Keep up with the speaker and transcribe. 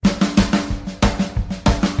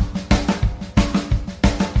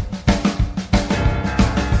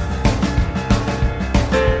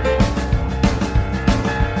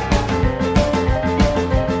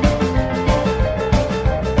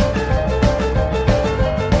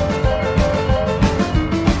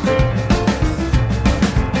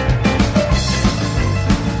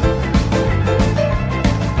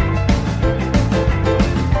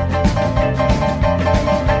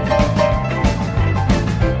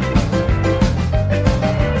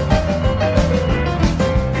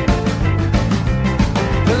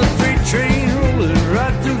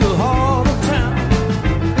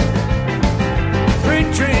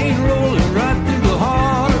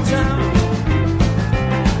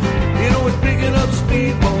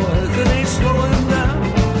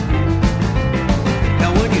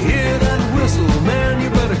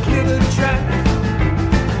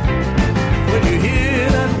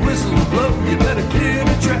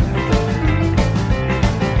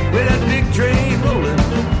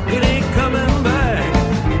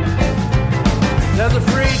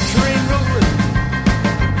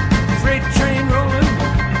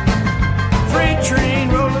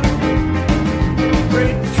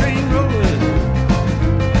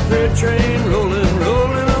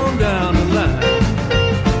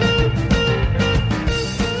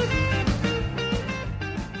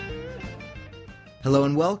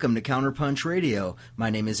and welcome to Counterpunch Radio. My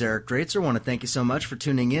name is Eric Draitzer. I want to thank you so much for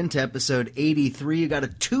tuning in to episode 83. You got a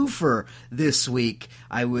twofer this week.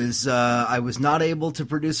 I was not able to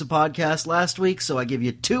produce a podcast last week, so I give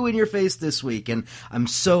you two in your face this week, and I'm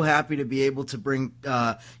so happy to be able to bring,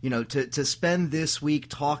 to spend this week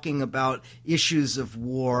talking about issues of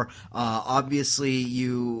war. Obviously,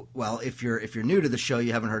 if you're new to the show,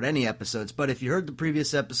 you haven't heard any episodes, but if you heard the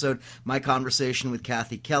previous episode, my conversation with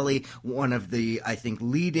Kathy Kelly, one of the, I think,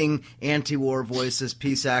 leading anti-war voices,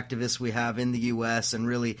 peace activists we have in the U.S. and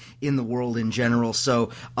really in the world in general. So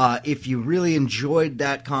if you really enjoyed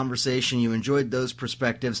that conversation, you enjoyed those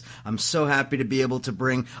perspectives, I'm so happy to be able to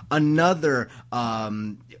bring another,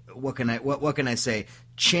 what can I say,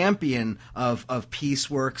 champion of peace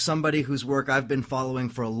work, somebody whose work I've been following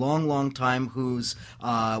for a long, long time, whose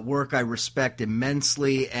work I respect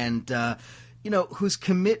immensely, and whose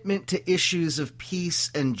commitment to issues of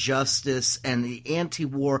peace and justice and the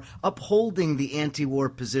anti-war, upholding the anti-war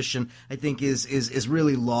position, I think is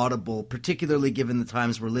really laudable, particularly given the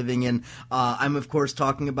times we're living in. I'm, of course,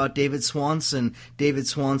 talking about David Swanson. David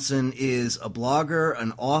Swanson is a blogger,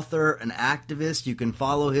 an author, an activist. You can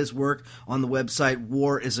follow his work on the website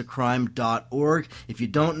warisacrime.org. If you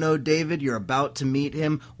don't know David, you're about to meet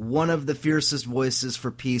him, one of the fiercest voices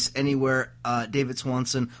for peace anywhere. David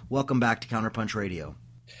Swanson, welcome back to Counterpunch Radio.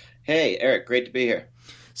 Hey, Eric, great to be here.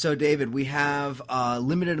 So, David, we have a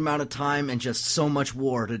limited amount of time and just so much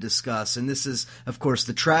war to discuss. And this is, of course,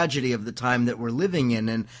 the tragedy of the time that we're living in.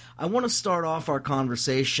 And I want to start off our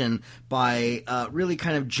conversation by really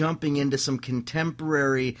kind of jumping into some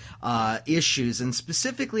contemporary issues. And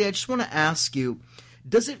specifically, I just want to ask you,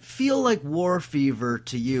 does it feel like war fever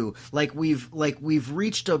to you? Like we've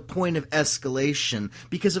reached a point of escalation?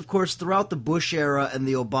 Because, of course, throughout the Bush era and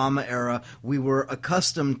the Obama era, we were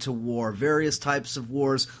accustomed to war, various types of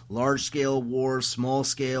wars, large-scale wars,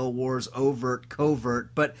 small-scale wars, overt,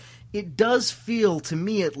 covert. But it does feel, to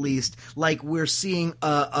me at least, like we're seeing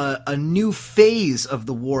a new phase of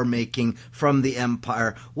the war-making from the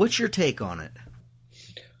empire. What's your take on it?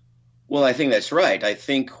 Well, I think that's right. I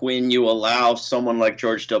think when you allow someone like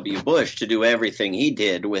George W. Bush to do everything he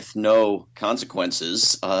did with no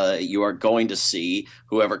consequences, you are going to see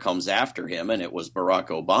whoever comes after him, and it was Barack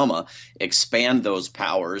Obama, expand those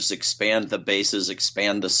powers, expand the bases,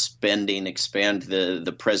 expand the spending, expand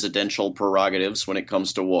the presidential prerogatives when it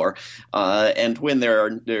comes to war. And when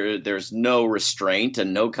there's no restraint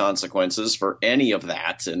and no consequences for any of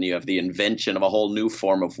that, and you have the invention of a whole new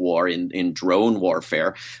form of war in drone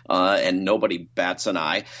warfare, and nobody bats an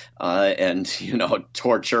eye, and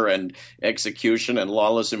torture and execution and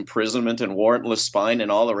lawless imprisonment and warrantless spying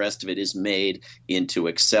and all the rest of it is made into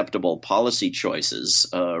acceptable policy choices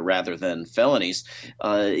rather than felonies.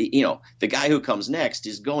 The guy who comes next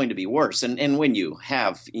is going to be worse. And when you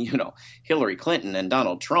have Hillary Clinton and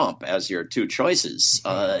Donald Trump as your two choices,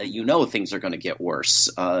 things are going to get worse.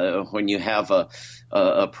 When you have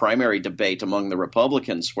a primary debate among the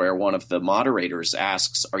Republicans where one of the moderators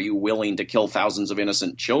asks, "Are you willing to kill thousands of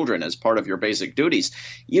innocent children as part of your basic duties?"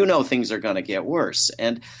 Things are going to get worse.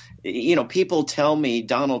 And people tell me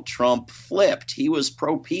Donald Trump flipped. He was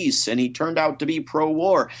pro-peace and he turned out to be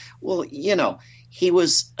pro-war. Well, he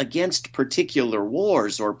was against particular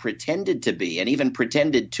wars, or pretended to be, and even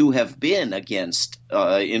pretended to have been against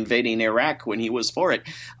invading Iraq when he was for it.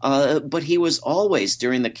 But he was always,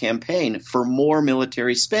 during the campaign, for more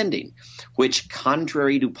military spending, which,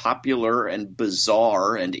 contrary to popular and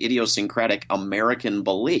bizarre and idiosyncratic American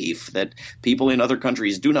belief that people in other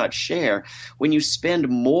countries do not share, when you spend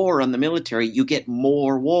more on the military, you get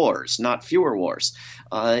more wars, not fewer wars.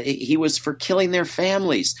 He was for killing their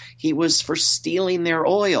families. He was for stealing their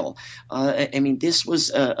oil. This was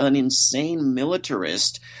an insane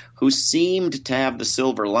militarist who seemed to have the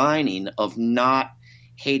silver lining of not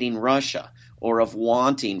hating Russia, or of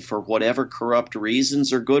wanting, for whatever corrupt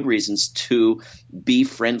reasons or good reasons, to be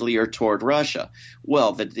friendlier toward Russia.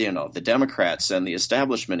 Well, the Democrats and the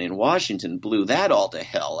establishment in Washington blew that all to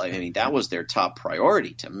hell. That was their top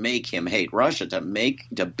priority, to make him hate Russia,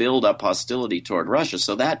 to build up hostility toward Russia.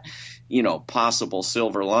 So that, possible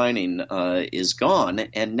silver lining is gone.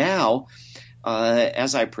 And now,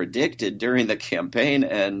 as I predicted during the campaign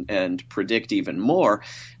and predict even more,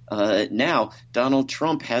 now Donald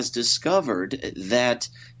Trump has discovered that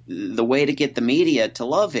the way to get the media to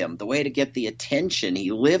love him, the way to get the attention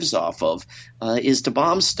he lives off of, is to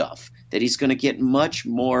bomb stuff. that he's going to get much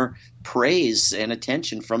more praise and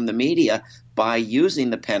attention from the media by using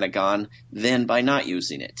the Pentagon than by not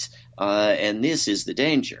using it. And this is the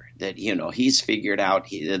danger, that, he's figured out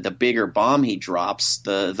the bigger bomb he drops,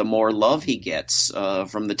 the more love he gets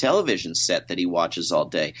from the television set that he watches all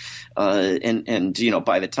day. And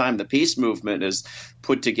by the time the peace movement has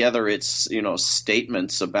put together its,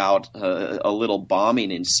 statements about a little bombing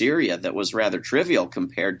in Syria that was rather trivial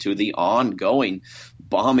compared to the ongoing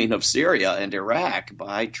bombing of Syria and Iraq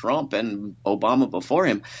by Trump and Obama before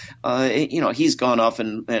him, he's gone off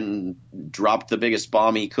and dropped the biggest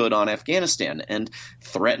bomb he could on Afghanistan and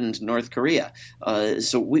threatened North Korea.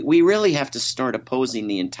 So we really have to start opposing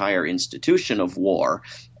the entire institution of war,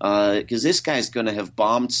 because this guy's going to have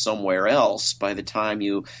bombed somewhere else by the time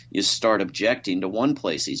you start objecting to one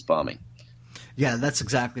place he's bombing. Yeah, that's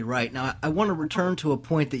exactly right. Now, I want to return to a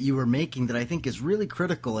point that you were making that I think is really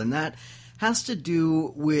critical, and that has to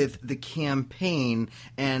do with the campaign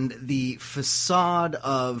and the facade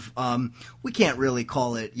of, we can't really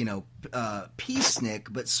call it, peacenik,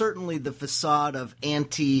 but certainly the facade of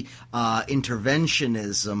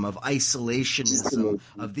anti-interventionism, of isolationism,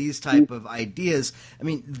 of these type of ideas. I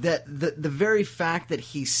mean, that the very fact that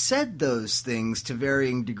he said those things to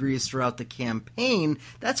varying degrees throughout the campaign,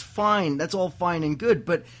 that's fine. That's all fine and good.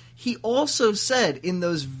 But he also said in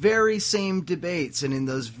those very same debates and in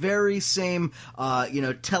those very same,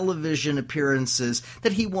 television appearances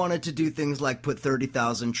that he wanted to do things like put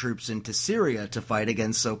 30,000 troops into Syria to fight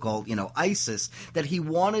against so-called, ISIS, that he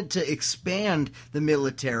wanted to expand the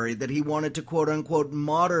military, that he wanted to quote-unquote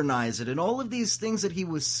modernize it, and all of these things that he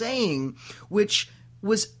was saying, which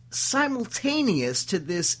was simultaneous to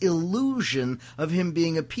this illusion of him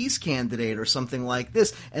being a peace candidate or something like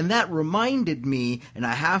this. And that reminded me, and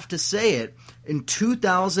I have to say it, in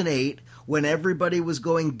 2008, when everybody was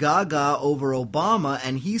going gaga over Obama,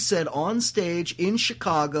 and he said on stage in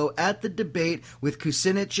Chicago at the debate with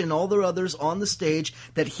Kucinich and all the others on the stage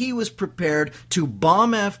that he was prepared to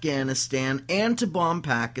bomb Afghanistan and to bomb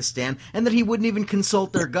Pakistan, and that he wouldn't even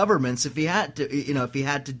consult their governments if he had to, if he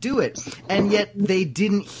had to do it. And yet they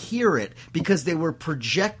didn't hear it because they were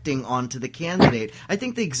projecting onto the candidate. I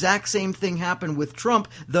think the exact same thing happened with Trump,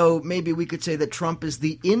 though maybe we could say that Trump is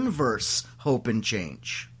the inverse hope and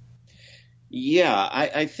change. Yeah,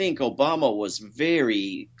 I think Obama was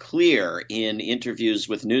very clear in interviews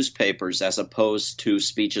with newspapers as opposed to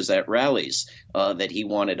speeches at rallies that he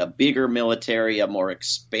wanted a bigger military, a more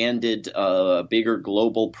expanded, bigger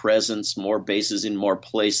global presence, more bases in more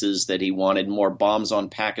places, that he wanted more bombs on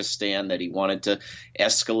Pakistan, that he wanted to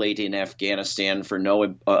escalate in Afghanistan for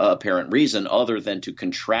no apparent reason other than to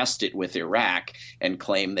contrast it with Iraq and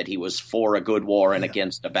claim that he was for a good war and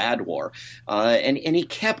against a bad war. And he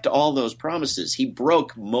kept all those promises. He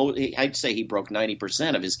broke, I'd say he broke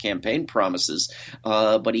 90% of his campaign promises,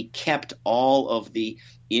 but he kept all of the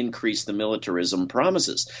increase the militarism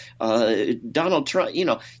promises. Donald Trump,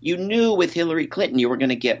 you knew with Hillary Clinton you were going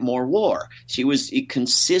to get more war. She was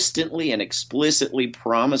consistently and explicitly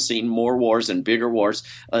promising more wars and bigger wars.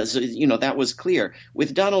 So that was clear.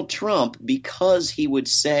 With Donald Trump, because he would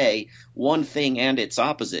say one thing and its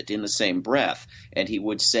opposite in the same breath, and he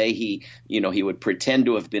would say he would pretend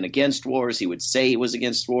to have been against wars. He would say he was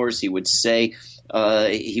against wars. He would say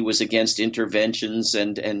he was against interventions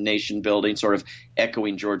and nation building, sort of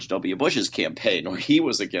echoing George W. Bush's campaign, where he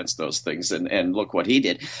was against those things, and look what he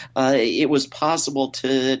did. It was possible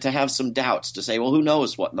to have some doubts, to say, well, who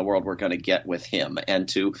knows what in the world we're going to get with him, and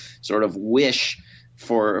to sort of wish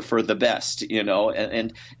for the best,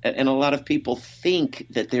 and a lot of people think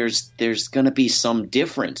that there's going to be some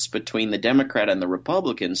difference between the Democrat and the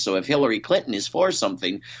Republican. So if Hillary Clinton is for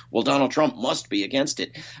something, well, Donald Trump must be against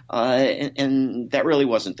it, and that really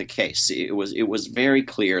wasn't the case. It was very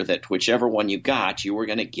clear that whichever one you got, you were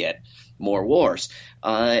going to get more wars.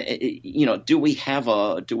 Do we have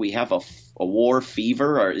a war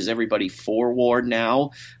fever, or is everybody for war now?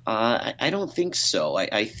 I don't think so.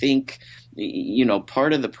 I think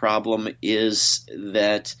part of the problem is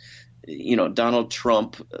that Donald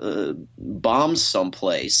Trump bombs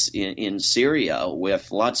someplace in Syria with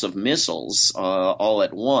lots of missiles all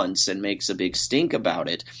at once and makes a big stink about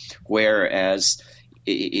it, whereas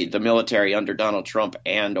the military under Donald Trump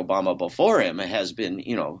and Obama before him has been,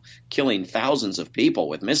 killing thousands of people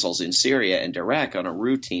with missiles in Syria and Iraq on a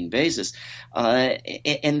routine basis.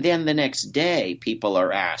 And then the next day, people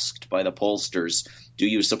are asked by the pollsters, do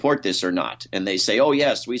you support this or not? And they say, oh,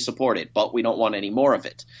 yes, we support it, but we don't want any more of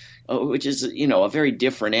it. Which is, a very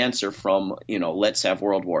different answer from, let's have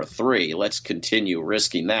World War III. Let's continue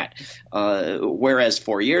risking that. Whereas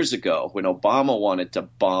 4 years ago, when Obama wanted to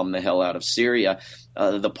bomb the hell out of Syria,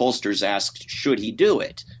 the pollsters asked, should he do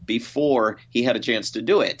it, before he had a chance to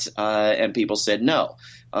do it, and people said no.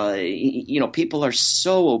 People are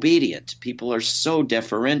so obedient. People are so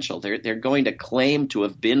deferential. They're going to claim to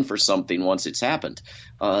have been for something once it's happened.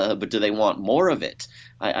 But do they want more of it?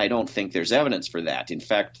 I don't think there's evidence for that. In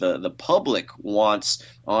fact, the public wants,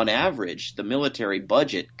 on average, the military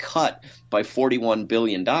budget cut by $41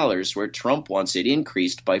 billion, where Trump wants it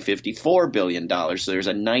increased by $54 billion. So there's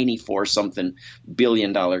a $94-something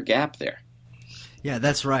billion gap there. Yeah,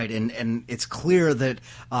 that's right, and it's clear that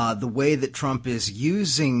the way that Trump is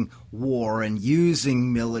using war and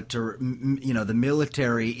using the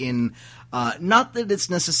military in not that it's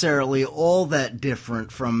necessarily all that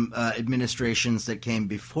different from administrations that came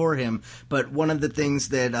before him, but one of the things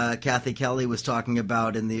that Kathy Kelly was talking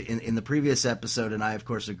about in the previous episode, and I of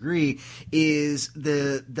course agree, is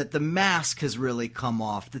that the mask has really come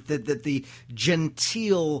off, that the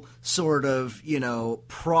genteel sort of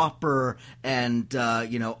proper and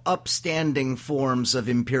upstanding forms of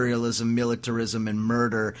imperialism, militarism, and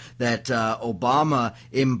murder that Obama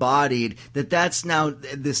embodied, that's now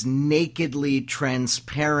this nakedly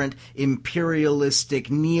transparent,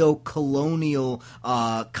 imperialistic, neo-colonial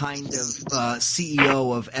kind of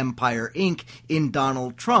CEO of Empire Inc. in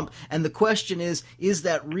Donald Trump. And the question is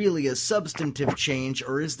that really a substantive change,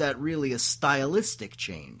 or is that really a stylistic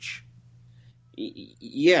change?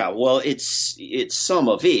 Yeah, well, it's some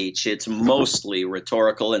of each. It's mostly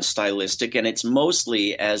rhetorical and stylistic, and it's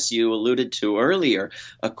mostly, as you alluded to earlier,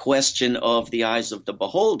 a question of the eyes of the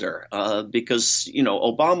beholder. Because,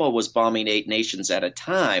 Obama was bombing 8 nations at a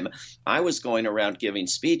time. I was going around giving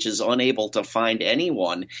speeches, unable to find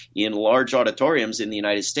anyone in large auditoriums in the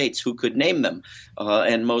United States who could name them.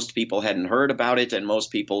 And most people hadn't heard about it, and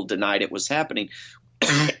most people denied it was happening.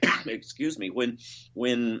 Excuse me, when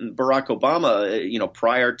Barack Obama,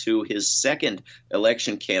 prior to his second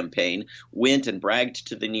election campaign, went and bragged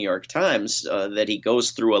to the New York Times that he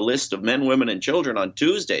goes through a list of men, women, and children on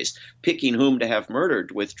Tuesdays, picking whom to have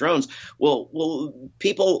murdered with drones. Well,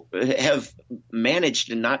 people have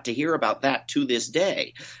managed not to hear about that to this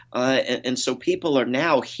day. And so people are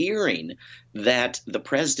now hearing that the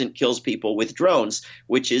president kills people with drones,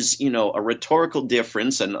 which is, a rhetorical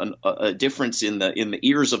difference and a difference in the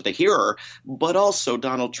ears of the hearer. But also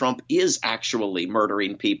Donald Trump is actually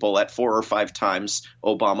murdering people at 4 or 5 times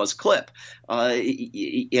Obama's clip.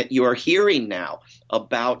 You are hearing now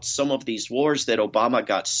about some of these wars that Obama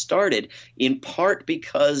got started, in part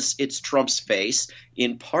because it's Trump's face,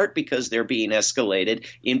 in part because they're being escalated,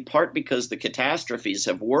 in part because the catastrophes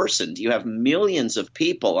have worsened. You have millions of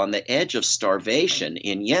people on the edge of starvation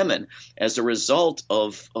in Yemen as a result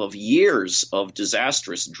of years of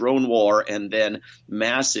disastrous drone war and then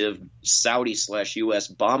massive Saudi/U.S.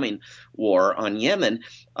 bombing war on Yemen.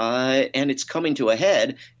 And it's coming to a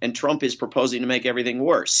head, and Trump is proposing to make everything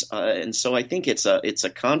worse. And so I think it's a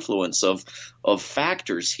confluence of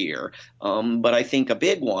factors here. But I think a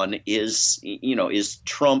big one is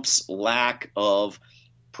Trump's lack of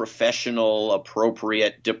professional,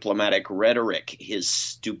 appropriate diplomatic rhetoric, his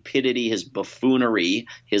stupidity, his buffoonery,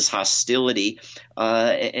 his hostility.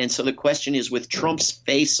 And so the question is, with Trump's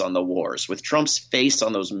face on the wars, with Trump's face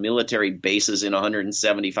on those military bases in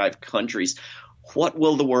 175 countries, what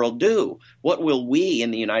will the world do? What will we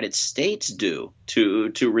in the United States do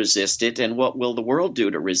to resist it? And what will the world do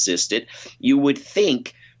to resist it? You would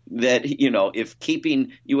think that, if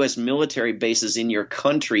keeping U.S. military bases in your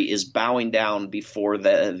country is bowing down before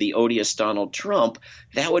the odious Donald Trump,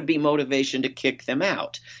 that would be motivation to kick them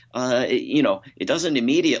out. It doesn't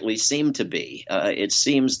immediately seem to be. It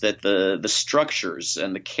seems that the structures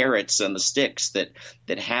and the carrots and the sticks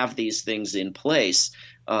that have these things in place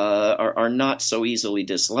are not so easily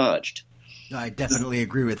dislodged. I definitely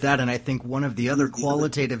agree with that, and I think one of the other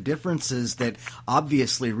qualitative differences that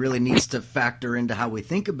obviously really needs to factor into how we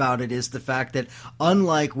think about it is the fact that,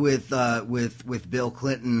 unlike with Bill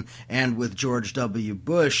Clinton and with George W.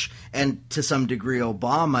 Bush, and to some degree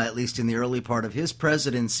Obama, at least in the early part of his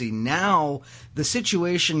presidency, now the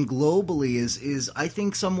situation globally is I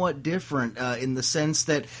think somewhat different in the sense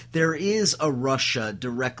that there is a Russia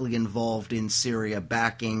directly involved in Syria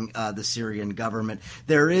backing the Syrian government.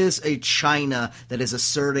 There is a China that is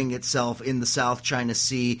asserting itself in the South China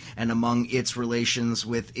Sea and among its relations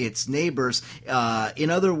with its neighbors. In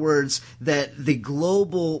other words, that the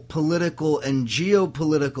global political and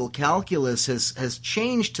geopolitical calculus has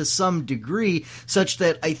changed to some degree, such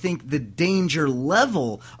that I think the danger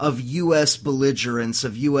level of U.S. belligerence,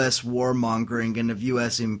 of U.S. warmongering, and of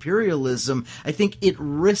U.S. imperialism, I think it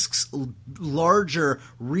risks larger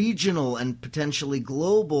regional and potentially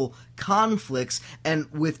global conflicts.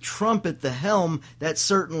 And with Trump at the helm, that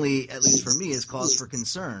certainly, at least for me, is cause for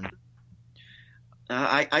concern.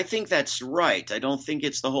 I think that's right. I don't think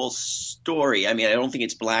it's the whole story. I mean, I don't think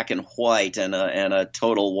it's black and white and a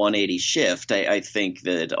total 180 shift. I think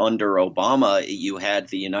that under Obama, you had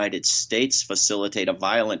the United States facilitate a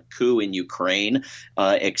violent coup in Ukraine,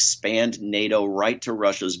 expand NATO right to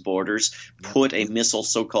Russia's borders, put a missile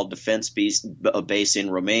so-called defense base in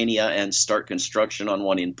Romania and start construction on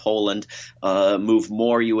one in Poland, move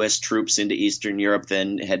more U.S. troops into Eastern Europe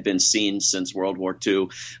than had been seen since World War II.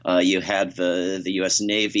 You had the U.S.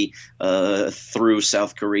 Navy through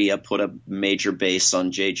South Korea put a major base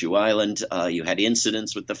on Jeju Island. You had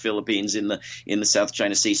incidents with the Philippines in the South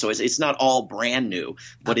China Sea. So it's not all brand new,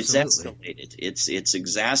 but Absolutely. it's escalated. It's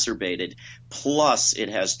exacerbated. Plus, it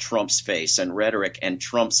has Trump's face and rhetoric and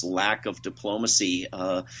Trump's lack of diplomacy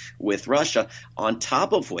with Russia. On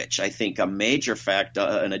top of which, I think a major factor,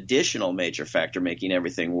 an additional major factor making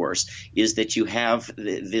everything worse, is that you have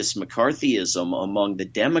this McCarthyism among the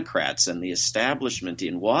Democrats and the establishment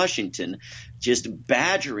in Washington just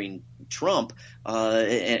badgering Trump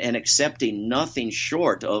and accepting nothing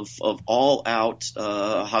short of all-out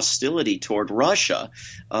hostility toward Russia,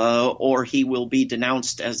 or he will be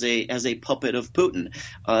denounced as a puppet of Putin.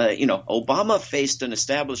 Obama faced an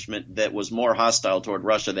establishment that was more hostile toward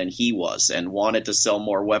Russia than he was and wanted to sell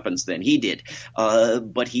more weapons than he did,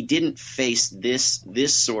 but he didn't face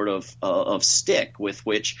this sort of stick with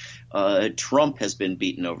which Trump has been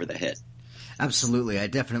beaten over the head. Absolutely, I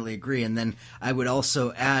definitely agree. And then I would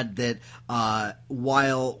also add that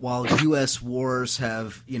while U.S. wars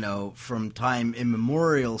have, from time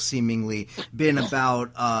immemorial seemingly been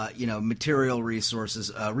about, material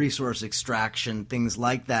resources, resource extraction, things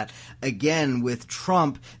like that, again, with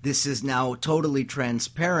Trump, this is now totally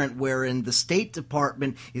transparent, wherein the State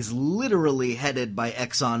Department is literally headed by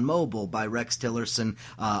ExxonMobil, by Rex Tillerson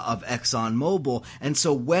of ExxonMobil. And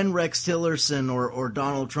so when Rex Tillerson or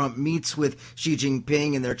Donald Trump meets with Xi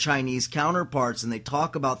Jinping and their Chinese counterparts, and they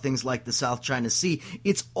talk about things like the South China Sea,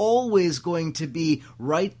 it's always going to be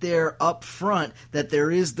right there up front that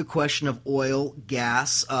there is the question of oil,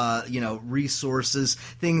 gas, resources,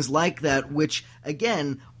 things like that, which,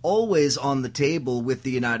 again, always on the table with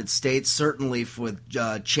the United States, certainly for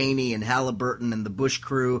Cheney and Halliburton and the Bush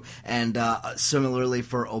crew, and similarly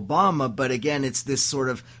for Obama. But again, it's this sort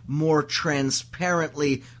of more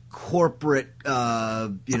transparently corporate,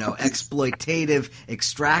 exploitative,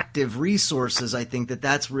 extractive resources. I think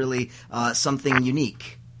that's really something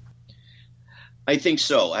unique. I think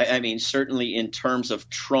so. I mean, certainly in terms of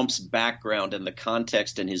Trump's background and the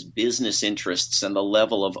context and his business interests and the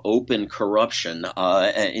level of open corruption,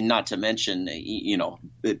 and not to mention,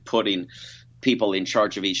 putting people in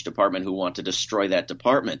charge of each department who want to destroy that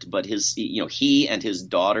department. But he and his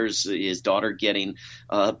daughter getting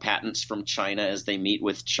patents from China as they meet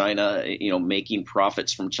with China, making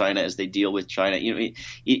profits from China as they deal with China,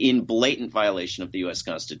 in blatant violation of the U.S.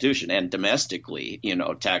 Constitution, and domestically,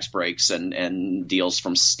 tax breaks and deals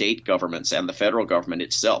from state governments and the federal government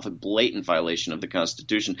itself, a blatant violation of the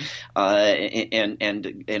Constitution,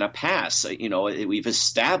 and a pass. We've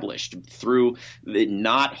established through the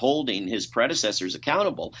not holding his predecessors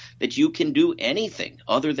accountable that you can do anything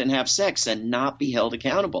other than have sex and not be held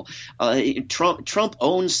accountable. Trump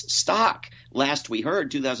owns stock. Last we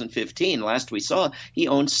heard, 2015, last we saw, he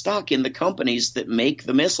owns stock in the companies that make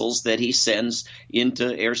the missiles that he sends into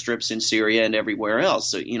airstrips in Syria and everywhere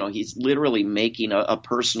else. So, he's literally making a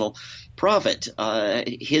personal profit.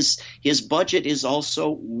 His budget is also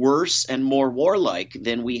worse and more warlike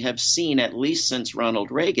than we have seen at least since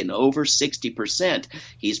Ronald Reagan. Over 60%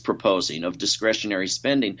 he's proposing of discretionary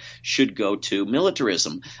spending should go to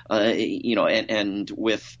militarism. And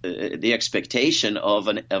with the expectation of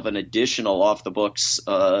an additional off the books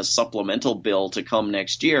supplemental bill to come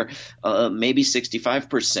next year, maybe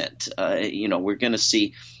 65%. We're going to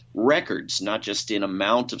see records, not just in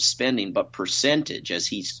amount of spending, but percentage, as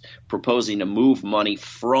he's proposing to move money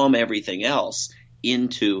from everything else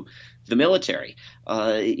into the military.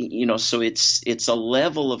 So it's a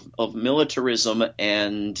level of militarism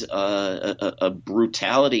and a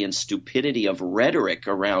brutality and stupidity of rhetoric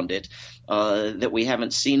around it that we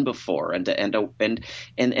haven't seen before, and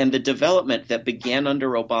the development that began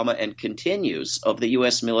under Obama and continues of the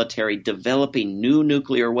U.S. military developing new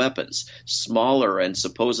nuclear weapons, smaller and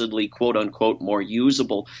supposedly quote unquote more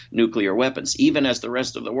usable nuclear weapons, even as the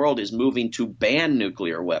rest of the world is moving to ban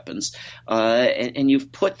nuclear weapons, and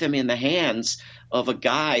you've put them in the hands of a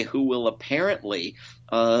guy who will apparently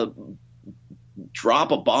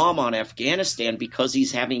drop a bomb on Afghanistan because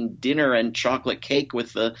he's having dinner and chocolate cake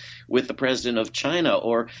with the president of China,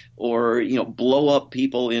 or blow up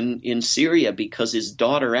people in Syria because his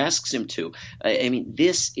daughter asks him to. I mean,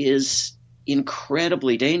 this is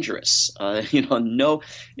incredibly dangerous.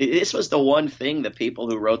 This was the one thing the people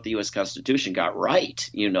who wrote the U.S. Constitution got right.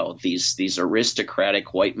 These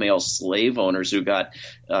aristocratic white male slave owners who got,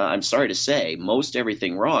 I'm sorry to say, most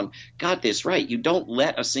everything wrong, got this right. You don't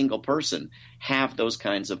let a single person have those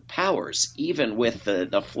kinds of powers, even with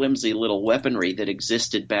the flimsy little weaponry that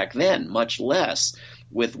existed back then, much less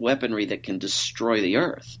with weaponry that can destroy the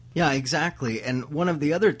earth. Yeah, exactly. And one of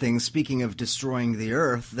the other things, speaking of destroying the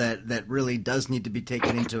earth, that really does need to be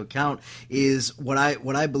taken into account is what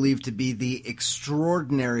I believe to be the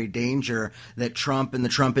extraordinary danger that Trump and the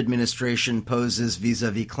Trump administration poses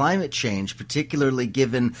vis-a-vis climate change, particularly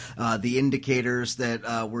given the indicators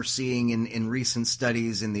that we're seeing in recent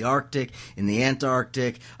studies in the Arctic, in the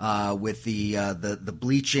Antarctic, with the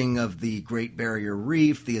bleaching of the Great Barrier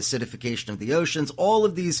Reef, the acidification of the oceans, all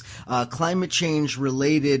of these climate change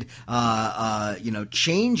related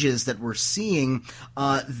changes that we're seeing,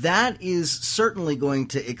 that is certainly going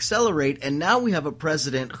to accelerate. And now we have a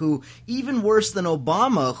president who, even worse than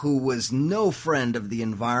Obama, who was no friend of the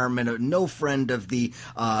environment, or no friend of the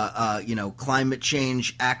climate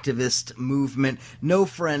change activist movement, no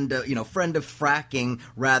friend of fracking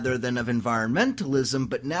rather than of environmentalism.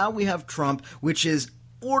 But now we have Trump, which is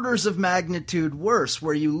orders of magnitude worse,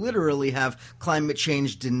 where you literally have climate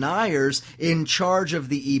change deniers in charge of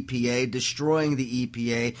the EPA, destroying the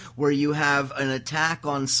EPA, where you have an attack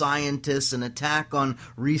on scientists, an attack on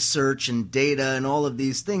research and data and all of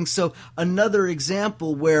these things. So another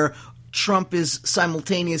example where Trump is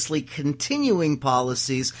simultaneously continuing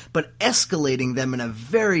policies but escalating them in a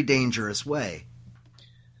very dangerous way.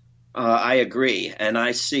 I agree, and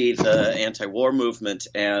I see the anti-war movement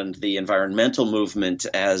and the environmental movement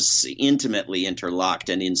as intimately interlocked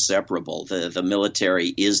and inseparable. The military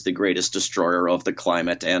is the greatest destroyer of the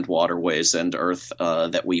climate and waterways and earth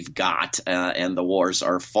that we've got, and the wars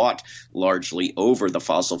are fought largely over the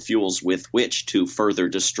fossil fuels with which to further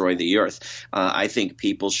destroy the earth. I think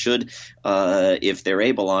people should, if they're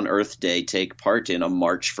able on Earth Day, take part in a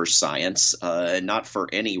march for science, not for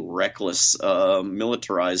any reckless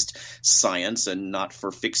militarized science, and not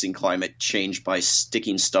for fixing climate change by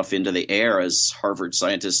sticking stuff into the air, as Harvard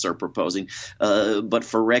scientists are proposing, but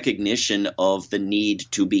for recognition of the need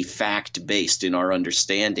to be fact-based in our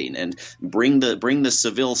understanding, and bring the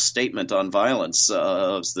Seville statement on violence,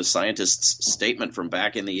 the scientists' statement from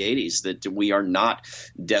back in the 80s, that we are not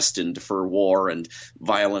destined for war and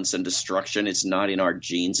violence and destruction. It's not in our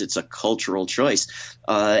genes. It's a cultural choice.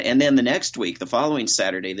 And then the next week, the following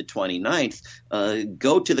Saturday, the 29th,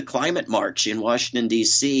 go to the climate march in Washington,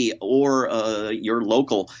 D.C., or your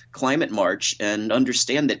local climate march, and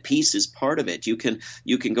understand that peace is part of it. You can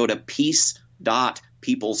go to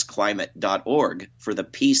peace.peoplesclimate.org for the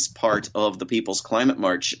peace part of the People's Climate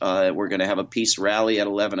March. We're going to have a peace rally at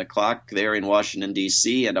 11 o'clock there in Washington,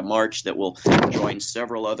 D.C., and a march that will join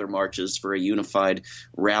several other marches for a unified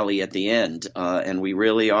rally at the end. And we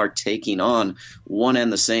really are taking on one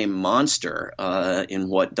and the same monster in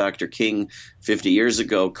what Dr. King 50 years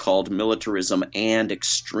ago called militarism and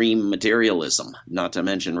extreme materialism, not to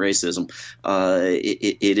mention racism.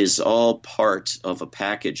 It is all part of a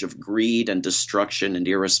package of greed and destruction and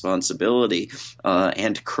irresponsibility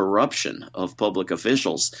and corruption of public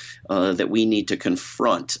officials that we need to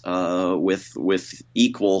confront with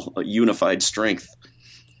equal unified strength.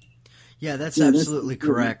 Yeah, that's absolutely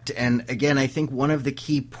correct. And again, I think one of the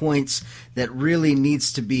key points that really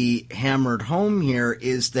needs to be hammered home here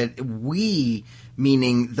is that we,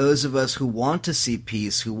 meaning those of us who want to see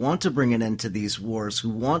peace, who want to bring an end to these wars, who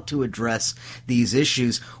want to address these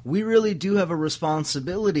issues, we really do have a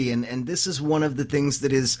responsibility. And this is one of the things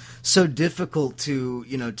that is so difficult to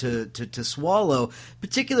swallow,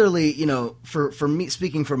 particularly, for me,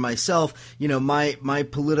 speaking for myself, my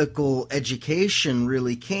political education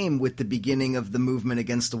really came with the beginning of the movement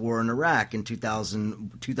against the war in Iraq in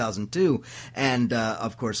 2002, and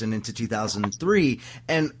of course, and into 2003.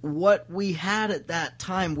 And what we had at that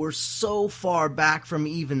time, we're so far back from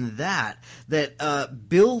even that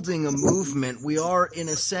building a movement, we are in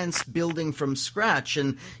a sense building from scratch.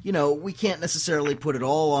 And we can't necessarily put it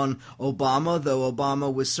all on Obama, though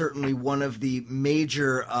Obama was certainly one of the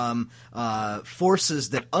major forces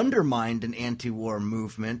that undermined an anti-war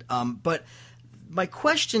movement. But my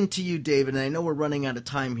question to you, David, and I know we're running out of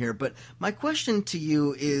time here, but my question to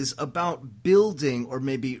you is about building, or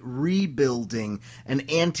maybe rebuilding, an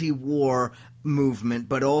anti-war movement,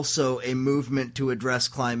 but also a movement to address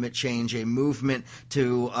climate change, a movement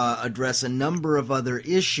to address a number of other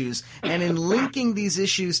issues. And in linking these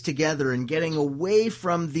issues together and getting away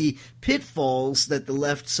from the pitfalls that the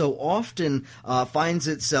left so often finds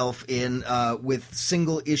itself in with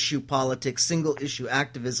single-issue politics, single-issue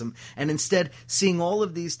activism, and instead seeing all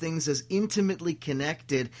of these things as intimately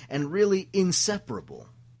connected and really inseparable.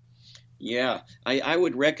 Yeah, I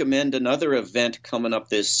would recommend another event coming up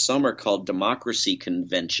this summer called Democracy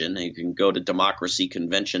Convention. You can go to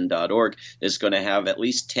democracyconvention.org. It's going to have at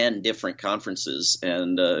least 10 different conferences,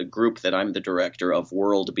 and a group that I'm the director of,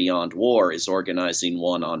 World Beyond War, is organizing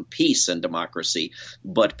one on peace and democracy.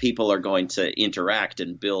 But people are going to interact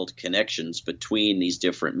and build connections between these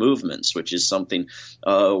different movements, which is something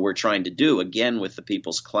we're trying to do. Again, with the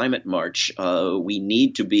People's Climate March, we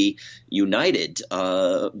need to be united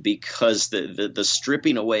because the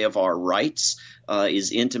stripping away of our rights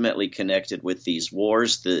is intimately connected with these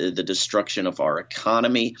wars, the destruction of our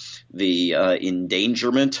economy, the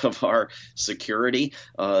endangerment of our security,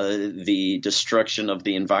 the destruction of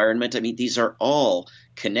the environment. I mean, these are all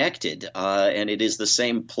connected, and it is the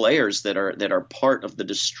same players that are part of the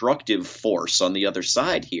destructive force on the other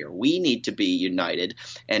side here. We need to be united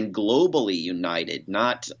and globally united,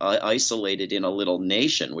 not isolated in a little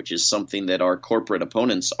nation, which is something that our corporate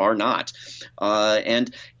opponents are not,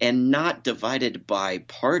 and not divided by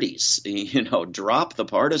parties. You know, drop the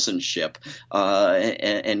partisanship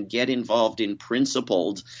and get involved in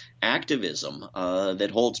principled activism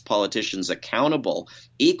that holds politicians accountable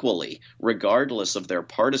equally, regardless of their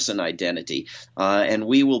partisan identity. And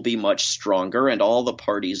we will be much stronger, and all the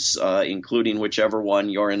parties, including whichever one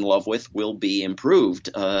you're in love with, will be improved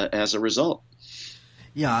as a result.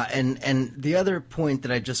 Yeah, and the other point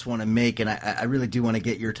that I just want to make, and I really do want to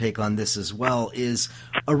get your take on this as well, is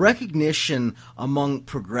a recognition among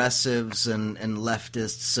progressives and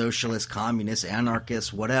leftists, socialists, communists,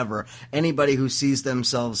 anarchists, whatever, anybody who sees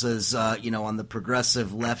themselves as, on the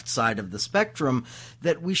progressive left side of the spectrum,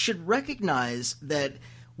 that we should recognize that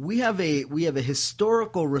we have a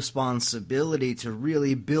historical responsibility to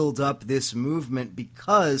really build up this movement,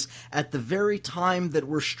 because at the very time that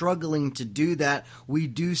we're struggling to do that, we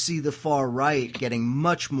do see the far right getting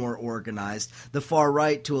much more organized. The far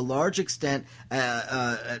right, to a large extent,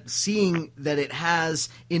 seeing that it has,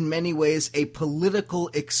 in many ways, a political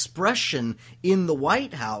expression in the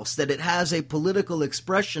White House, that it has a political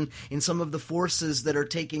expression in some of the forces that are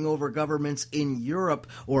taking over governments in Europe,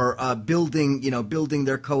 or building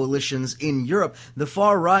their coalitions in Europe. The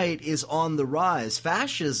far right is on the rise.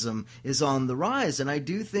 Fascism is on the rise. And I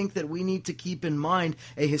do think that we need to keep in mind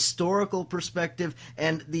a historical perspective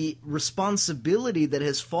and the responsibility that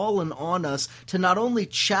has fallen on us to not only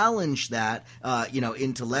challenge that,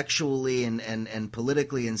 intellectually and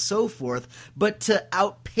politically and so forth, but to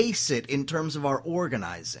outpace it in terms of our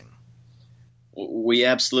organizing. We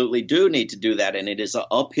absolutely do need to do that, and it is an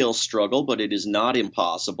uphill struggle, but it is not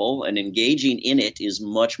impossible, and engaging in it is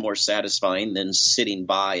much more satisfying than sitting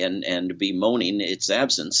by and bemoaning its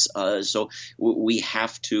absence. So we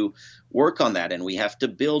have to work on that, and we have to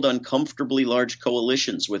build uncomfortably large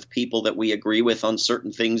coalitions with people that we agree with on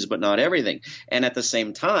certain things but not everything. And at the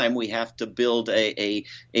same time, we have to build a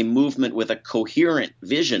movement with a coherent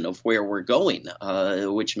vision of where we're going,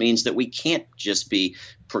 which means that we can't just be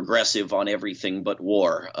progressive on everything but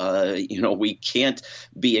war. We can't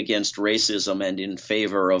be against racism and in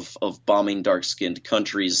favor of bombing dark-skinned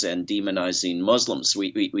countries and demonizing Muslims.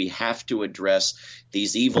 We have to address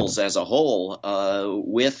these evils as a whole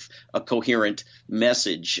with a coherent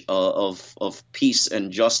message of peace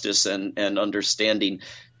and justice and understanding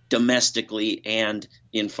domestically and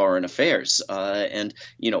in foreign affairs.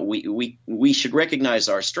 We should recognize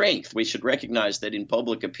our strength. We should recognize that in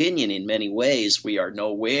public opinion, in many ways, we are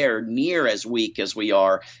nowhere near as weak as we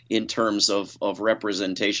are in terms of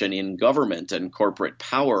representation in government and corporate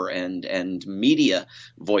power and media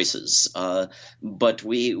voices. But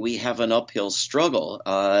we have an uphill struggle,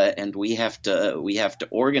 and we have to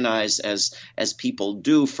organize as people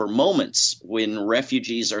do for moments when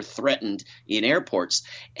refugees are threatened in airports,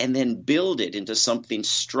 and then build it into something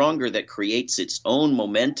stronger that creates its own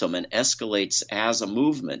momentum and escalates as a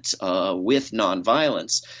movement with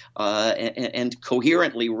nonviolence, and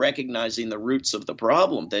coherently recognizing the roots of the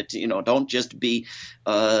problem, that don't just be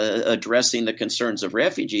addressing the concerns of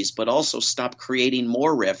refugees, but also stop creating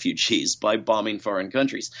more refugees by bombing foreign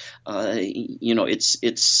countries.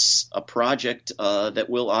 It's a project that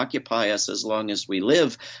will occupy us as long as we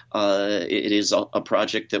live. It is a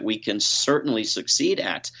project that we can certainly succeed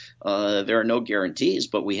at. There are no guarantees,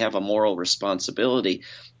 but we have a moral responsibility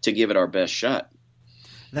to give it our best shot.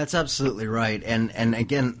 That's absolutely right. And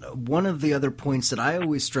again, one of the other points that I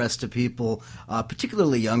always stress to people,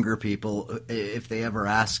 particularly younger people, if they ever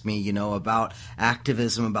ask me, about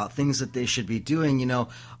activism, about things that they should be doing,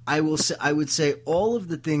 I would say all of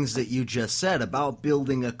the things that you just said about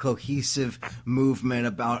building a cohesive movement,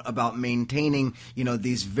 about maintaining,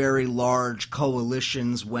 these very large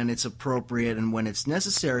coalitions when it's appropriate and when it's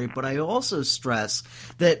necessary. But I also stress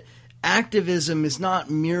that activism is not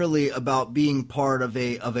merely about being part of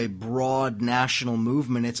a broad national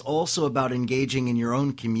movement. It's also about engaging in your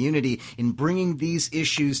own community, in bringing these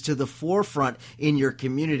issues to the forefront in your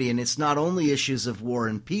community. And it's not only issues of war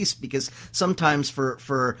and peace, because sometimes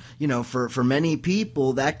for many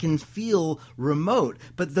people that can feel remote.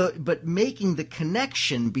 But making the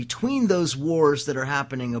connection between those wars that are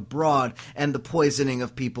happening abroad and the poisoning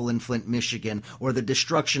of people in Flint, Michigan, or the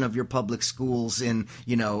destruction of your public schools in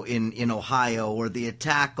Ohio, or the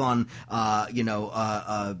attack on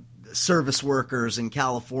service workers in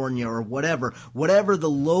California, or whatever the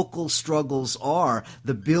local struggles are,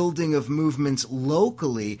 the building of movements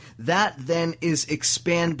locally, that then is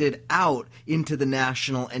expanded out into the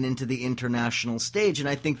national and into the international stage. And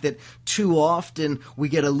I think that too often we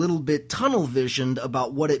get a little bit tunnel visioned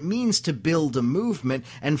about what it means to build a movement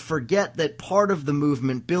and forget that part of the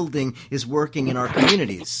movement building is working in our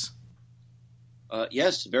communities.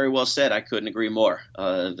 Yes, very well said. I couldn't agree more.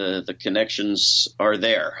 The connections are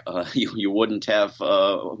there. You wouldn't have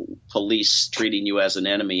police treating you as an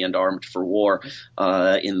enemy and armed for war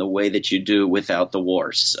in the way that you do without the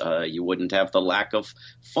wars. You wouldn't have the lack of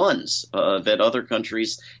funds that other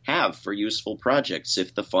countries have for useful projects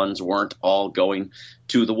if the funds weren't all going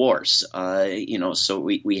to the wars. So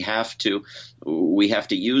we have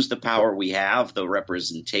to use the power we have, the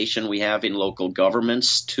representation we have in local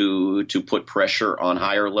governments to put pressure on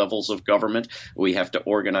higher levels of government. We have to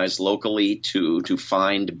organize locally to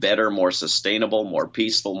find better, more sustainable, more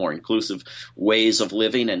peaceful, more inclusive ways of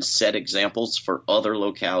living and set examples for other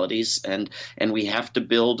localities. And we have to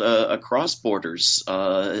build across borders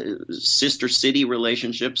sister city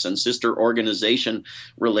relationships and sister organization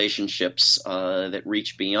relationships that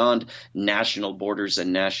reach beyond national borders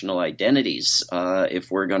and national identities if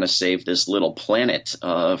we're going to save this little planet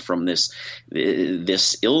from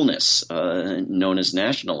this illness known as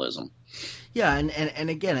nationalism. Yeah, and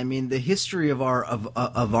again, I mean, the history of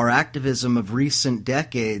our activism of recent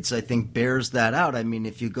decades, I think, bears that out. I mean,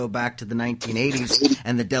 if you go back to the 1980s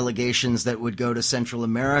and the delegations that would go to Central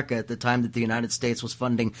America at the time that the United States was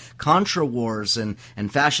funding Contra wars and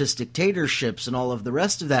fascist dictatorships and all of the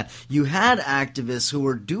rest of that, you had activists who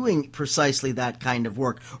were doing precisely that kind of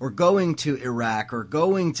work, or going to Iraq or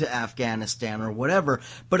going to Afghanistan or whatever.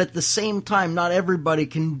 But at the same time, not everybody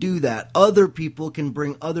can do that. Other people can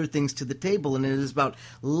bring other things to the table. And it is about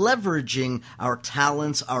leveraging our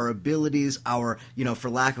talents, our abilities, our, for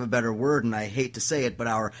lack of a better word, and I hate to say it, but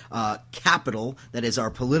our capital, that is our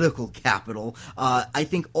political capital. I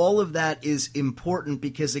think all of that is important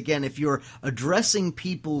because, again, if you're addressing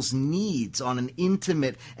people's needs on an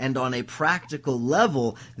intimate and on a practical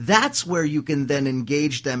level, that's where you can then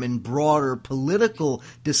engage them in broader political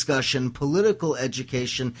discussion, political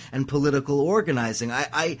education, and political organizing.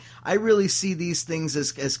 I really see these things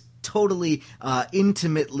as totally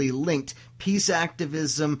intimately linked: peace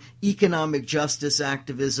activism, economic justice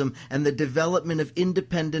activism, and the development of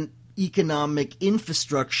independent economic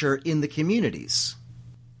infrastructure in the communities.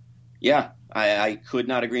 Yeah, I could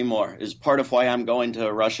not agree more. It's part of why I'm going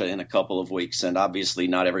to Russia in a couple of weeks. And obviously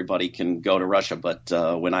not everybody can go to Russia, but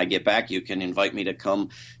when I get back, you can invite me to come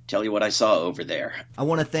tell you what I saw over there. I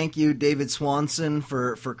want to thank you, David Swanson,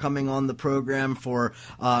 for coming on the program, for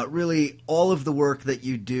really all of the work that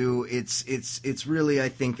you do. It's really, I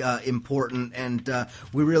think, important, and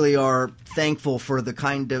we really are thankful for the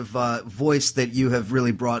kind of voice that you have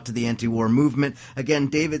really brought to the anti-war movement. Again,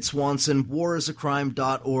 David Swanson,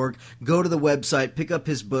 warisacrime.org. Go to the website, pick up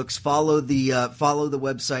his books, follow the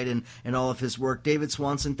website and all of his work. David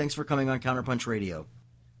Swanson, thanks for coming on Counterpunch Radio.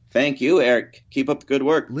 Thank you, Eric. Keep up the good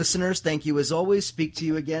work. Listeners, thank you as always. Speak to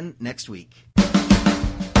you again next week.